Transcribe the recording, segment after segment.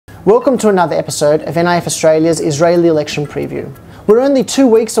Welcome to another episode of NIF Australia's Israeli election preview. We're only 2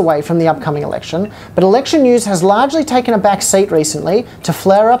 weeks away from the upcoming election, but election news has largely taken a back seat recently to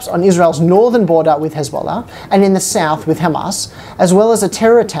flare-ups on Israel's northern border with Hezbollah and in the south with Hamas, as well as a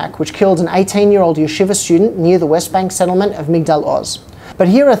terror attack which killed an 18-year-old yeshiva student near the West Bank settlement of Migdal Oz. But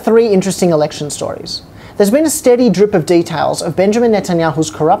here are 3 interesting election stories. There's been a steady drip of details of Benjamin Netanyahu's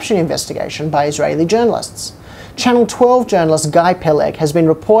corruption investigation by Israeli journalists. Channel 12 journalist Guy Peleg has been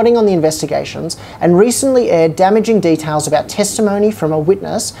reporting on the investigations and recently aired damaging details about testimony from a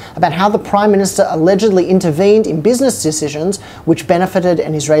witness about how the Prime Minister allegedly intervened in business decisions which benefited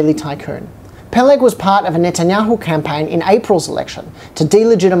an Israeli tycoon. Peleg was part of a Netanyahu campaign in April's election to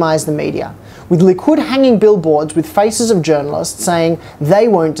delegitimize the media, with Likud hanging billboards with faces of journalists saying, "They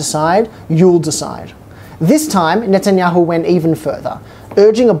won't decide, you'll decide." This time, Netanyahu went even further,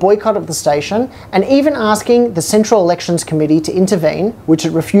 urging a boycott of the station and even asking the Central Elections Committee to intervene, which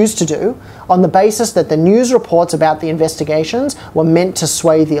it refused to do, on the basis that the news reports about the investigations were meant to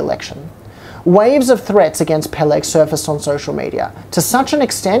sway the election. Waves of threats against Peleg surfaced on social media, to such an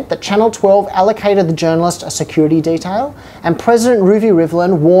extent that Channel 12 allocated the journalist a security detail, and President Reuven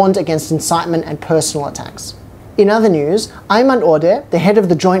Rivlin warned against incitement and personal attacks. In other news, Ayman Odeh, the head of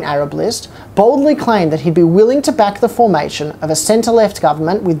the Joint Arab List, boldly claimed that he'd be willing to back the formation of a centre-left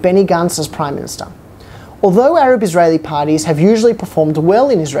government with Benny Gantz as Prime Minister. Although Arab-Israeli parties have usually performed well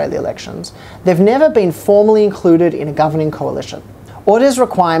in Israeli elections, they've never been formally included in a governing coalition. Odeh's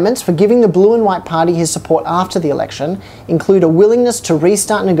requirements for giving the Blue and White Party his support after the election include a willingness to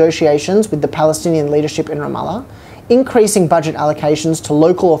restart negotiations with the Palestinian leadership in Ramallah, increasing budget allocations to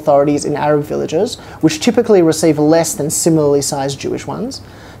local authorities in Arab villages, which typically receive less than similarly sized Jewish ones,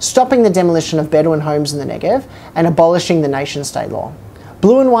 stopping the demolition of Bedouin homes in the Negev, and abolishing the nation-state law.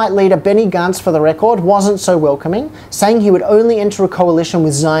 Blue and White leader Benny Gantz, for the record, wasn't so welcoming, saying he would only enter a coalition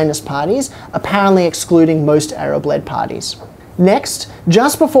with Zionist parties, apparently excluding most Arab-led parties. Next,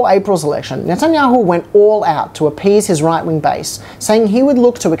 just before April's election, Netanyahu went all out to appease his right-wing base, saying he would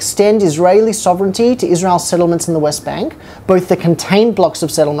look to extend Israeli sovereignty to Israel's settlements in the West Bank, both the contained blocks of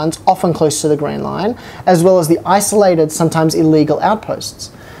settlements often close to the Green Line, as well as the isolated, sometimes illegal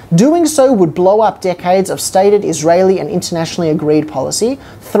outposts. Doing so would blow up decades of stated Israeli and internationally agreed policy,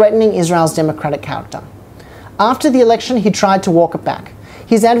 threatening Israel's democratic character. After the election, he tried to walk it back.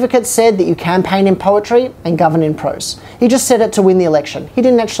 His advocates said that you campaign in poetry and govern in prose. He just said it to win the election. He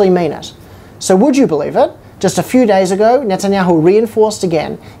didn't actually mean it. So would you believe it? Just a few days ago, Netanyahu reinforced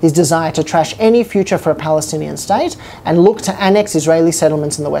again his desire to trash any future for a Palestinian state and look to annex Israeli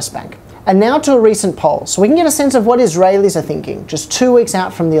settlements in the West Bank. And now to a recent poll, so we can get a sense of what Israelis are thinking just 2 weeks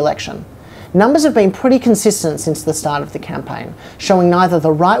out from the election. Numbers have been pretty consistent since the start of the campaign, showing neither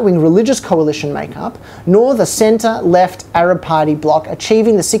the right-wing religious coalition makeup nor the centre-left Arab Party bloc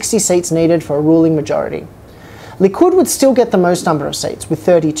achieving the 60 seats needed for a ruling majority. Likud would still get the most number of seats, with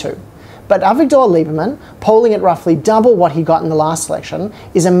 32. But Avigdor Lieberman, polling at roughly double what he got in the last election,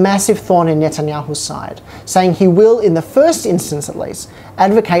 is a massive thorn in Netanyahu's side, saying he will, in the first instance at least,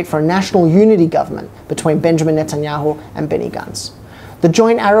 advocate for a national unity government between Benjamin Netanyahu and Benny Gantz. The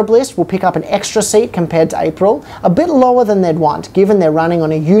Joint Arab List will pick up an extra seat compared to April, a bit lower than they'd want given they're running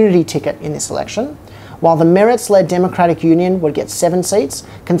on a unity ticket in this election, while the Meretz-led Democratic Union would get 7 seats,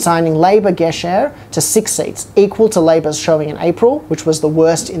 consigning Labour Gesher to 6 seats, equal to Labour's showing in April, which was the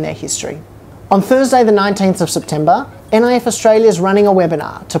worst in their history. On Thursday the 19th of September, NIF Australia is running a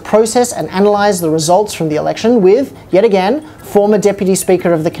webinar to process and analyse the results from the election with, yet again, former Deputy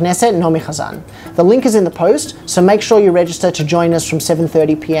Speaker of the Knesset, Naomi Chazan. The link is in the post, so make sure you register to join us from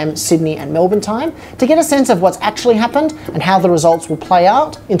 7:30 PM Sydney and Melbourne time to get a sense of what's actually happened and how the results will play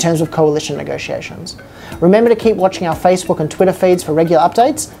out in terms of coalition negotiations. Remember to keep watching our Facebook and Twitter feeds for regular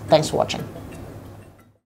updates. Thanks for watching.